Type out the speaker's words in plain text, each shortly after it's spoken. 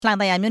လှိုင်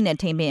သာယာမြို့နယ်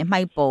ထိန်ပင်အ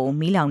မှိုက်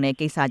ပုံမီးလောင်တဲ့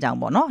ကိစ္စကြောင့်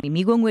ပေါ့နော်ဒီ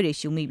မီးခိုးငွေ့တွေ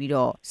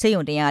ရှူမိပြီးတော့ဆေး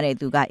ရုံတင်ရတဲ့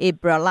သူကဧ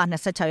ပြီလ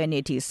26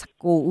ရက်နေ့အထိ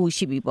9ဦး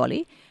ရှိပြီပေါ့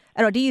လေ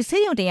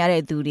အဲ့တော့ဒီဆေးရုံတင်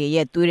ရတဲ့သူ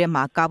တွေရဲ့သွေးထဲ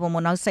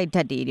မှာကာဗွန်မိုနောက်ဆိုက်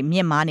ဓာတ်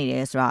တွေမြင့်မားနေတ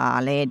ယ်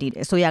ဆိုတာလ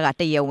ည်းဒီအစိုးရက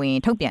တရား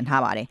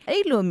ဝင်ထုတ်ပြန်ထားပါ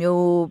တယ်အဲ့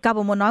လိုမျိုးကာ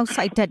ဗွန်မိုနောက်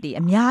ဆိုက်ဓာတ်တွေ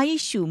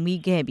အများကြီးရှူမိ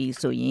ခဲ့ပြီ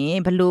ဆိုရ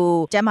င်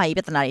ဘယ်လိုကျန်းမာရေး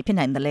ပြဿနာတွေဖြစ်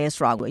နိုင်သလဲ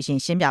ဆိုတာကိုအရင်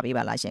ရှင်းပြပေး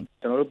ပါ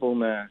လားရှင်ကျွန်တော်တို့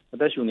ပုံမှန်အ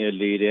သက်ရှူနေ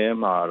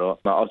တဲ့လေထဲမှာတော့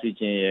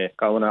အောက်ဆီဂျင်ရဲ့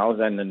ကာဗွန်ဒိုင်အောက်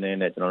ဆိုက်နည်းန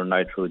ည်းနဲ့ကျွန်တော်တို့နို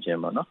က်ထရိုဂျင်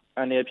ပေါ့နော်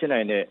အန်ရဖြစ်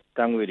နိုင်တဲ့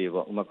ဓာတ်ငွေ့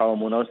တွေပေါ့ဥ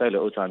ပမာကာဗွန်မိုနောက်ဆိုက်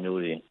လိုဥစ္စာ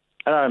မျိုးတွေ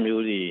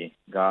အဲ့ဒါမျိုးတွေက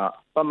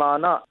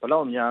ပမာဏ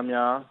ဘလောက်များ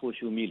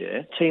ဟိုရှူမိလဲ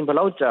ချိန်ဘ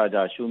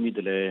လောက်ကြာရှူမိတ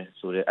ယ်လဲ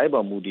ဆိုတဲ့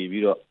အဲ့ပေါ်မူတည်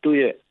ပြီးတော့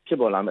သူ့ရဲ့ဖြစ်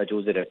ပေါ်လာမယ့်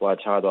အကျိုးဆက်တွေ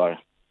ကွာခြားသွားတယ်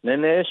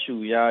နည်းနည်း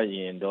ရှူရ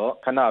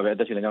ရင်တော့ခဏပဲအ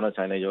သက်ရှူလမ်းကြောင်းနဲ့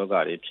ဆိုင်တဲ့ယောဂ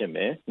တွေဖြစ်မ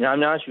ယ်။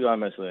များရှူရ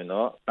မယ်ဆို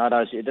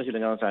ရင်တော့နာတာရှည်အသက်ရှူ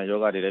လမ်းကြောင်းဆိုင်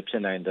ယောဂတွေလ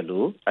ည်းဖြစ်နိုင်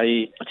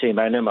တယ်လို့အဲဒီအ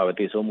ချိန်ပိုင်းထဲမှာပဲ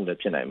တည်ဆုံးမှုလည်း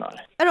ဖြစ်နိုင်ပါတ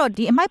ယ်။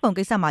အဲ့တော့ဒီအမိုက်ပုံ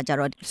ကိစ္စမှာကြ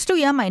တော့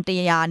စတုရမိုင်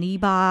100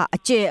နီးပါး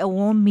အကျယ်အ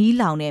ဝန်း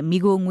မီးလောင်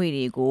တဲ့မီးခိုးငွေ့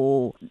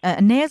တွေကို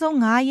အနည်းဆုံး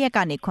9ရက်က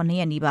နေ9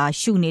ရက်နီး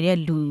ပါးရှူနေ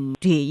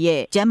တဲ့လူတွေ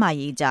ရဲ့ကျန်းမာ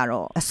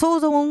ရေးကြတော့အဆိုး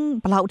ဆုံး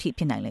ဘယ်လောက်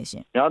အထိဖြစ်နိုင်လဲရှ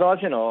င်။များသောအား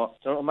ဖြ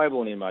င့်တော့ကျွန်တော်အမိုက်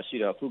ပုံတွေမှာရှိ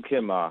တာခုခေ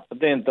တ်မှာအ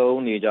သင့်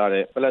သုံးနေကြ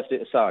တဲ့ပလတ်စ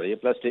တစ်အစတွေ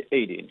ပလတ်စတစ်အိ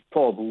တ်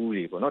တွေဖော့ဘူး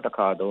တွေပေါ့နော်တစ်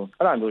ခါသုံး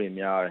အဲ့ဒါမျိုး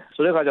တွေများတယ်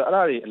ဆိုတဲ့အခါကျတော့အဲ့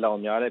ဒါတွေအ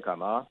လောင်များတဲ့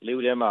အခါမှာလေ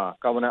ထဲ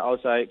မှာကာဗွန်ဒိုင်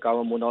အောက်ဆိုက်ကာ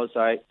ဗွန်မိုနောက်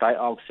ဆိုက်ဒိုင်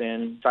အောက်ဆင်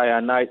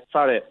ဆိုယာနိုက်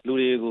စတဲ့လူ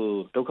တွေကို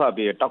ဒုက္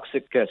ခပေးတဲ့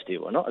toxic gas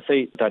တွေပေါ့နော်အဆိ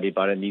ပ်ဓာတ်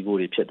တွေပါတဲ့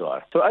မီးခိုးတွေဖြစ်သွား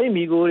တယ်ဆိုတော့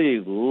အဲ့ဒီမီးခိုး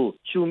တွေကို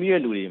ရှူမိတဲ့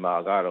လူတွေမှာ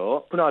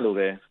ကတော့ခုန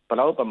လိုပဲဘယ်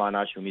လောက်ပမာ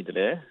ဏရှူမိ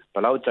တယ်လဲဘ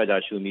ယ်လောက်ကြာ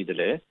ရှူမိတယ်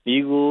လဲ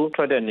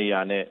မီးခိုးထွက်တဲ့နေ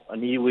ရာနဲ့အ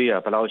နီးဝေး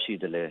ကဘယ်လောက်ရှိ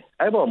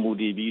တယ်လဲအဲ့ပေါ်မူ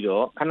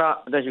တည်ပြီးတော့ခ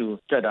ဏအသက်ရှူ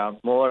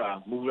တက်တာမော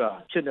တာ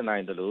မူးတာဖြစ်နို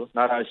င်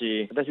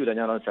တယ်လို့နာတာရှည်အသက်ရှူလမ်း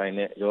ကြောင်းဆိုင်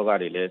တဲ့ယော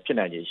ဂတွေလည်းဖြစ်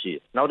နိုင်ခြေရှိတယ်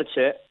နောက်တစ်ချ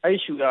က်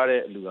အဲ့ရှူ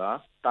ရတဲ့လူ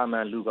ကတာမ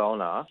န်လူကောင်း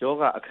လားယော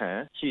ဂအ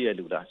ခန့်ရှိရ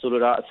လူလားဆို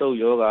လိုတာအဆုတ်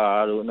ယောဂ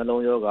တို့နှ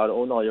လုံးယောဂတို့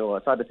အုံနောက်ယောဂ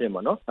စသဖြ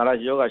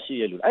င့်ပေါ့နော်နာတာရှည်ယောဂရှိ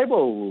ရလူအဲ့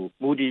ပေါ်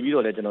ကိုမူတည်ပြီး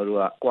တော့လည်း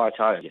ကျွန်တော်တို့ကကြွာချ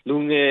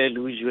တယ်လူငယ်လူ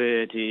ရွ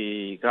ယ်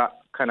တွေက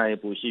ခန္ဓာရည်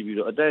ပိုရှိပြီး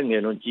တော့အသက်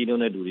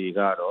ငယ်လုံးကြီးလုံးတဲ့လူတွေက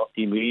တော့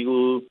ဒီ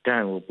မီးခိုးဒ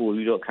ဏ်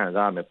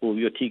ကိုပို့ပြီးတော့ခံစားရမယ်ပို့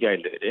ပြီးတော့ထိ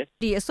ခိုက်လွယ်တယ်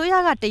ဒီအစိုးရ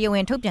ကတရားဝ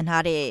င်ထုတ်ပြန်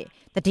ထားတဲ့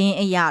သတ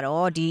င်းအ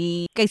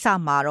ရတော့ဒီကိစ္စ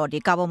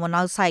မှာတော့ဒီကာဗွန်မို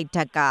နောက်ဆိုက်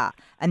ဓာတ်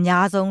ကအ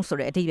များဆုံး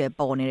ဆိုတဲ့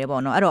အဓိပ္ပာယ်ပေါ်နေတယ်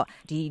ပေါ့နော်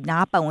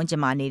အဲ့တော့ဒီနားပတ်ဝ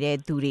န်းကျင်မှာနေ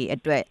တဲ့သူတွေ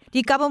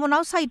အတွက်ဒီကာဗွန်မို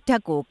နောက်ဆိုက်ဓာ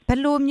တ်ကိုဘယ်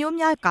လိုမျိုး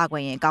များကာကွယ်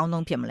ရင်အကောင်း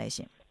ဆုံးဖြစ်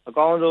မလဲရှင်အ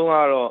ကောင်းဆုံး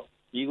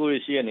ကတော့မီးခိုး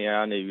ရှိတဲ့နေရာ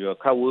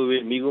ကနေပြီးတော့ခတ်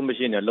ဝေးမီးခိုး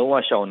မရှိတဲ့လုံးဝ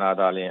ရှောင်နာ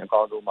တာလည်းအကော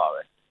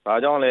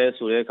င်းဆုံးပါပဲဒါကြောင့်လဲ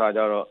ဆိုတဲ့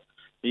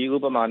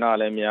အခါကျတော့ဒီကုပမာ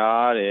ဏလ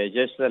ည်းများတယ်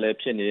ရက်ဆက်လည်း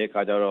ဖြစ်နေ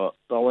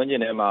တဲ့ခါကျတော့တော်ဝင်ကျ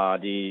င်ထဲ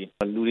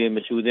မှာဒီလူတွေ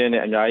မရှူသင့်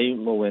တဲ့အများကြီး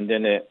မဝင်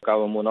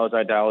တဲ့ကာဗွန်မို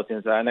နောက်ဆိုက်ဒိုင်အောက်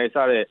ဆင်ဆိုယာနိုက်စ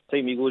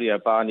တဲ့စိတ်မီးခိုးတွေက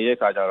ပါနေ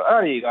တဲ့ခါကျတော့အဲ့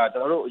ဒါတွေက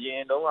ကျွန်တော်တို့အ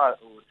ရင်တုန်း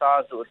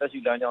ကစားဆိုအသက်ရှူ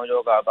လမ်းကြော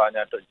င်းယော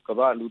ဂပါညာကမ္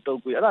ဘာလူတုပ်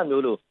ကွေး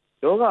အဲ့ဒါမျိုးလို့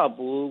ယောဂ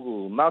ပိုး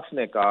ကို max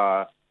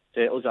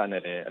နဲ့ကာတဲ့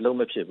ဥစ္စာနဲ့လည်း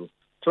အလုံးမဖြစ်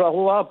ဘူးဆိုတော့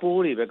ဟိုက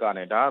ပိုးတွေပဲက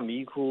နေဒါ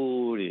ကမီး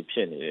ခိုး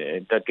တွေဖြစ်နေတယ်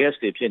the gas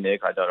တွေဖြစ်နေတဲ့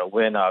ခါကျတော့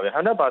ဝင်တာပဲ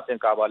 100%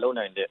 ကာဗာလုံး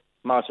နိုင်တဲ့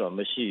mask တော့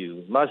မရှိ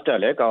ဘူး mask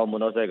တက်လည်းကာဗွန်မို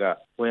နောက်ဆိုက်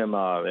ကဝင်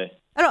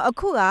မှာပဲအဲ့တော့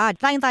အခုက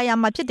လှိုင်သာယာ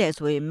မှာဖြစ်တယ်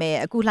ဆိုရင်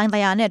မဲ့အခုလှိုင်သာ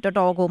ယာ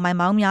နဲ့တော်တော်ကို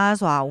မိုင်ပေါ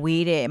င်းများစွာ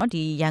ဝေးတဲ့နော်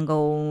ဒီ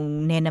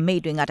ရန်ကုန်နယ်နိမိတ်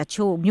အတွင်းကတ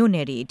ချို့မြို့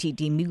နယ်တွေ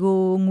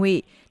အထိဒီမီဂို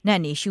ငွေနဲ့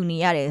နေ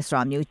ရှူနေရတယ်ဆို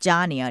တာ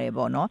မျိုးကြားနေရ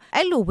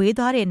တယ်ပေါ့နော်အဲ့လိုဝေး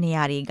သွား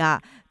တဲ့နေရာတွေ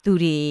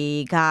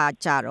ကသူတွေ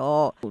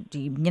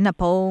ကကြတော့ဒီမျက်နှာ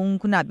ဖုံး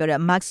ခု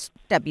နပြောတဲ့ mask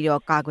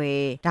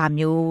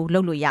တက်ပြီးတော့ကာကွယ်ဒါမျိုးလု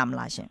ပ်လို့ရမ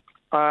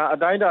လားရှင်အ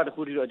တိုင်းအတာတစ်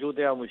ခုတည်းတော့အကျိုး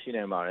သက်ရောက်မှုရှိ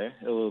နိုင်ပါတယ်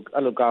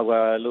ဟိုအဲ့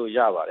လိုကာကွယ်လို့ရ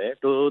ပါ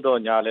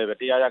တယ်တိုးတော့ညာလည်းပဲ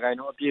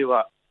100%အပြည့်အဝ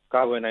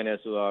ကာကွယ်နိုင်တယ်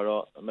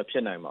ဆိုတာတော့မဖြ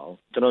စ်နိုင်ပါဘူး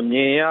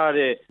ကျွန်တော်မြင်ရ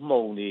တဲ့အ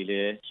မှုန်တွေ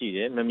လည်းရှိတ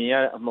ယ်မမြင်ရ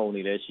တဲ့အ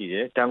မှုန်တွေလည်းရှိတ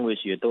ယ်တန်း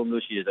ငွေရှိ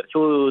တယ်သုံးမျိုးရှိတယ်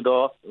ဆိုတော့ချို့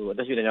တော့အသ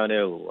က်ရှူလမ်းကြောင်း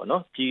တဲ့ဟိုပေါ့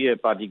နော်ကြီးရဲ့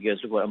particles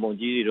ဆိုတော့အ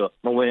မှုန်ကြီးတွေတော့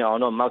မဝင်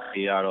အောင်တော့ mask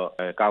တွေကတော့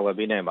ကာကွယ်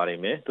ပေးနိုင်ပါလိ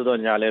မ့်မယ်တိုးတော့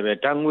ညာလည်းပဲ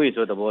တန်း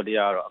ငွေဆိုတဲ့သဘောတ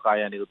ရားကတော့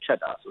အကာရန်တွေကိုဖြတ်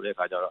တာဆိုတဲ့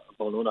အခါကျတော့အ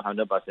ကုန်လုံးတော့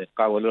 100%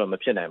 ကာကွယ်လို့တော့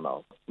မဖြစ်နိုင်ပါ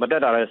ဘူးမ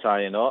တက်တာလ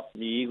ည်းစာရင်တော့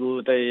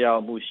မီးကိုတက်ရော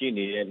က်မှုရှိ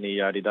နေ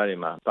တဲ့နေရာဒေသ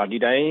တွေမှာဒီ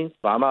တိုင်း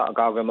ဘာမှ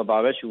အကာအကွယ်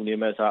မပါပဲရှူနေ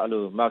မဲ့စား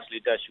အဲ့လို mask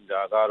လေးတက်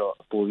ရှူတာကတော့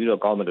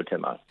ပိုပြီးတော့ကောင်းမယ်လို့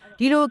ထင်ပါတယ်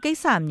ဒီ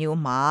လိုကိစ္စ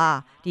မျိုးမှာ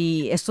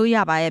ဒီ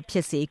အစိုးရဘာ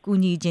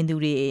ရဲ့ဖြစ်စေကူညီခြင်းသူ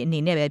တွေအ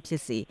နေ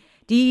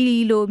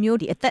နဲ့ပဲဖြစ်စေဒီလို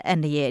မျိုးဒီအသက်အ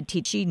န္တရာယ်အထိ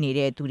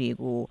ရှိနေတဲ့သူ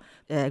တွေကို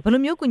ဘယ်လို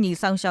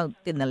မျိုးကူညီဆောင်ရှောက်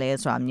တင်တယ်လဲ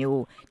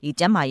ဆိုတာမျိုးဒီ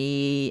ကျ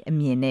န်းမာရေး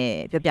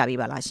အမြင်နဲ့ပြောပြ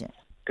ပေးပါလားရှင်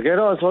တကယ်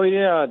တော့အစိုးရ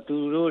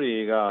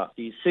ကသူတို့တွေ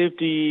ကဒီ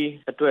safety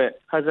အတွက်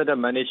hazard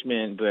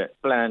management အတွက်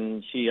plan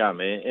ရှိရ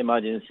မယ်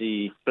emergency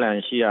plan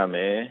ရှိရ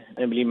မယ်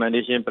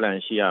implementation plan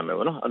ရှိရ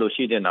မယ်ပေါ့နော်အဲ့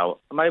လိုရှိ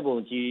တင်တာပေါ့အမိုက်ပုံ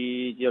ကြီး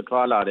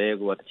ထွားလာ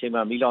တဲ့ကိုတစ်ချိန်မှ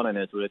မီးလောင်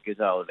နိုင်တယ်ဆိုတဲ့ကိစ္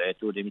စကိုလည်း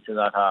ကြိုတင်ပြီးစ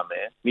ဉ်းစားထားရ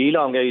မယ်မီး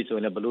လောင်ခဲ့ပြီဆို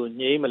ရင်လည်းဘယ်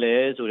လိုညှိ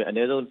မလဲဆိုတဲ့အ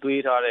နည်းဆုံး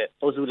တွေးထားတဲ့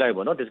အုပ်စု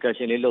လိုက်ပေါ့နော်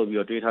discussion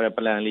လေးလုပ်ပြီးတော့တွေးထားတဲ့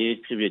plan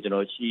လေးဖြစ်ဖြစ်ကျွန်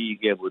တော်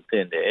ရှိခဲ့ဖို့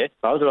သင့်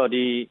တယ်ဘာလို့ဆိုတော့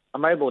ဒီ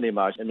အမိုက်ပုံတွေ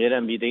မှာအများ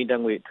နဲ့မီးသိန်းတ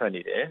က်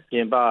ငွေထွက်နေတယ်ပြ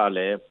င်ပက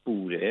လည်း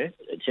ပူ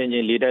တယ်အချ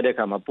င်းချင်းလေးတိုက်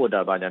တဲ့ခါမှာပွတ်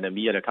တာပါညာ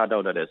နဲ့မီးရလည်းထား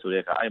တောက်တတ်တယ်ဆို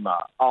တဲ့အခါအဲ့မှာ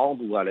အောင်း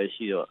ပူကလ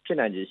ည်းရှိတော့ဖြစ်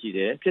နိုင်ခြေရှိတ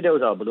ယ်ဖြစ်တဲ့ဥ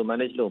စ္စာကိုဘယ်လို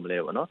manage လုပ်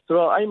မလဲပေါ့နော်ဆို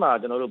တော့အဲ့မှာ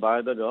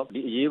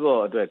ကျွန်တော်တို့ဘာလဲတော့ဒီအ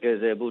ရေးပေါ်အတွက်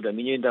ကယ်ဆယ်ဖို့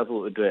အတွက်မီးငြိမ်း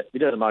တက်ဖို့အတွက်မိ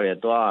သက်သမားတွေ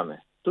သွားရမယ်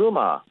သူတို့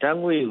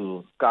မှာဓာတ်ငွေ့ကို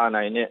ကာ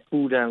နိုင်တဲ့ပူ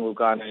ဒဏ်ကို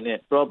ကာနိုင်တဲ့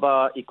proper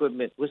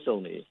equipment ဝတ်စုံ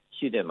တွေ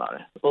ရှိတဲ့မှာ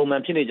လေပုံမှ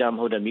န်ဖြစ်နေကြမ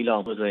ဟုတ်တဲ့မီးလော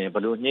င်မှုဆိုရင်ဘ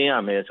ယ်လိုညှင်းရ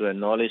မလဲဆိုတဲ့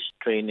knowledge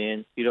training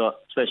ပြီးတော့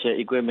special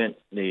equipment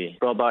တွေ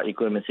proper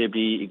equipment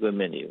safety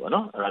equipment တွေပေါ့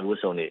နော်အဲ့ဒါမျိုး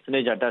စုံတွေစန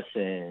စ်ကြတက်ဆ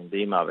င်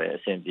ပေးမှာပဲအ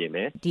ဆင်ပြေမ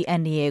ယ်ဒီအ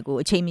န်ဒီရဲ့ကို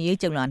အချိန်မရွေး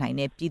ကြုံလာနိုင်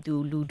တဲ့ပြည်သူ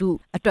လူထု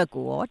အတွက်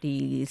ကိုရောဒီ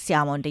ဆ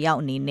ရာဝန်တယောက်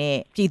အနေနဲ့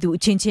ပြည်သူအ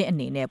ချင်းချင်းအ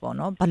နေနဲ့ပေါ့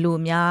နော်ဘယ်လို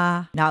များ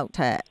နောက်ထ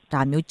ပ်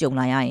ဒါမျိုးကြုံ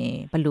လာရရင်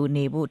ဘယ်လို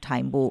နေဖို့ထို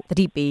င်ဖို့သ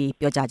တိပေး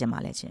ပြောကြားကြမှာ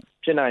လဲချင်း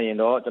ဖြစ်နိုင်ရင်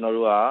တော့ကျွန်တော်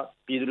တို့က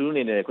ပြည်သူလူထုအ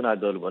နေနဲ့ခုန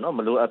ပြောလို့ပေါ့နော်မ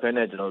လိုအပ်ဘဲ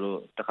နဲ့ကျွန်တော်တို့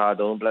တစ်ခါ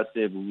သုံး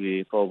plastic ဘူးတွေ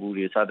ခေါ်ဘူး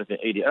တွေစသဖြ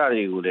င့်အဲ့ဒီအဲ့ဒါ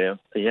တွေကိုလည်း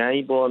အရန်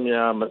ကြီးပေါ်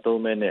များမ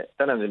သုံးမဲနဲ့တ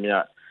တ်နိုင်သမျှ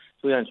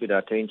ဆိုရန်ချွေတာ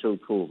ထိန်းချုပ်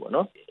ဖို့ပေါ့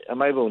နော်အ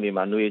မိုက်ပုံတွေ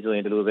မှာຫນွေဆိုရ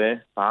င်ဒီလိုပဲ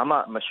ဘာမှ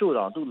မရှို့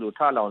တော့သူ့လိုထ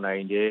လောင်နို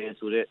င်တယ်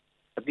ဆိုတဲ့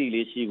အတိ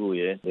လေးရှိဖို့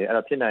ရယ်အဲ့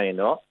ဒါဖြစ်နိုင်ရင်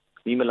တော့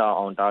မီးမလောင်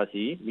အောင်တား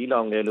ဆီးမီး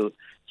လောင်ခဲ့လို့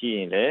ကြည့်ရ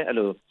င်လည်းအဲ့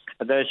လို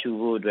အသက်ရှူ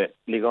ဖို့အတွက်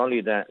လေကောင်းလေ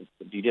သန့်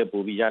ဒီတဲ့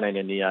ပို့ပြီးရနိုင်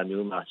တဲ့နေရာ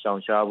မျိုးမှာရှော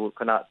င်ရှားဖို့ခ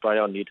ဏတွား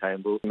ရောက်နေထိုင်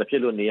ဖို့မဖြ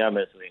စ်လို့နေရမ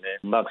ယ်ဆိုရင်လည်း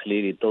mask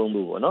လေးတွေသုံး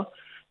ဖို့ပေါ့နော်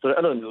ဆိုတော့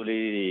အဲ့လိုမျိုး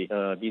လေးတွေ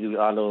ပြည်သူ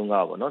အားလုံးက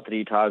ပေါ့နော်သတိ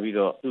ထားပြီး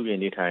တော့ပြုပြင်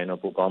နေထိုင်တော့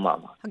ပိုကောင်းပါ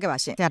မှာဟုတ်ကဲ့ပါ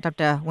ရှင်ဆရာဒေါက်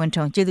တာဝင်း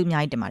ထွန်းကျေးဇူးအ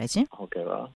များကြီးတင်ပါတယ်ရှင်ဟုတ်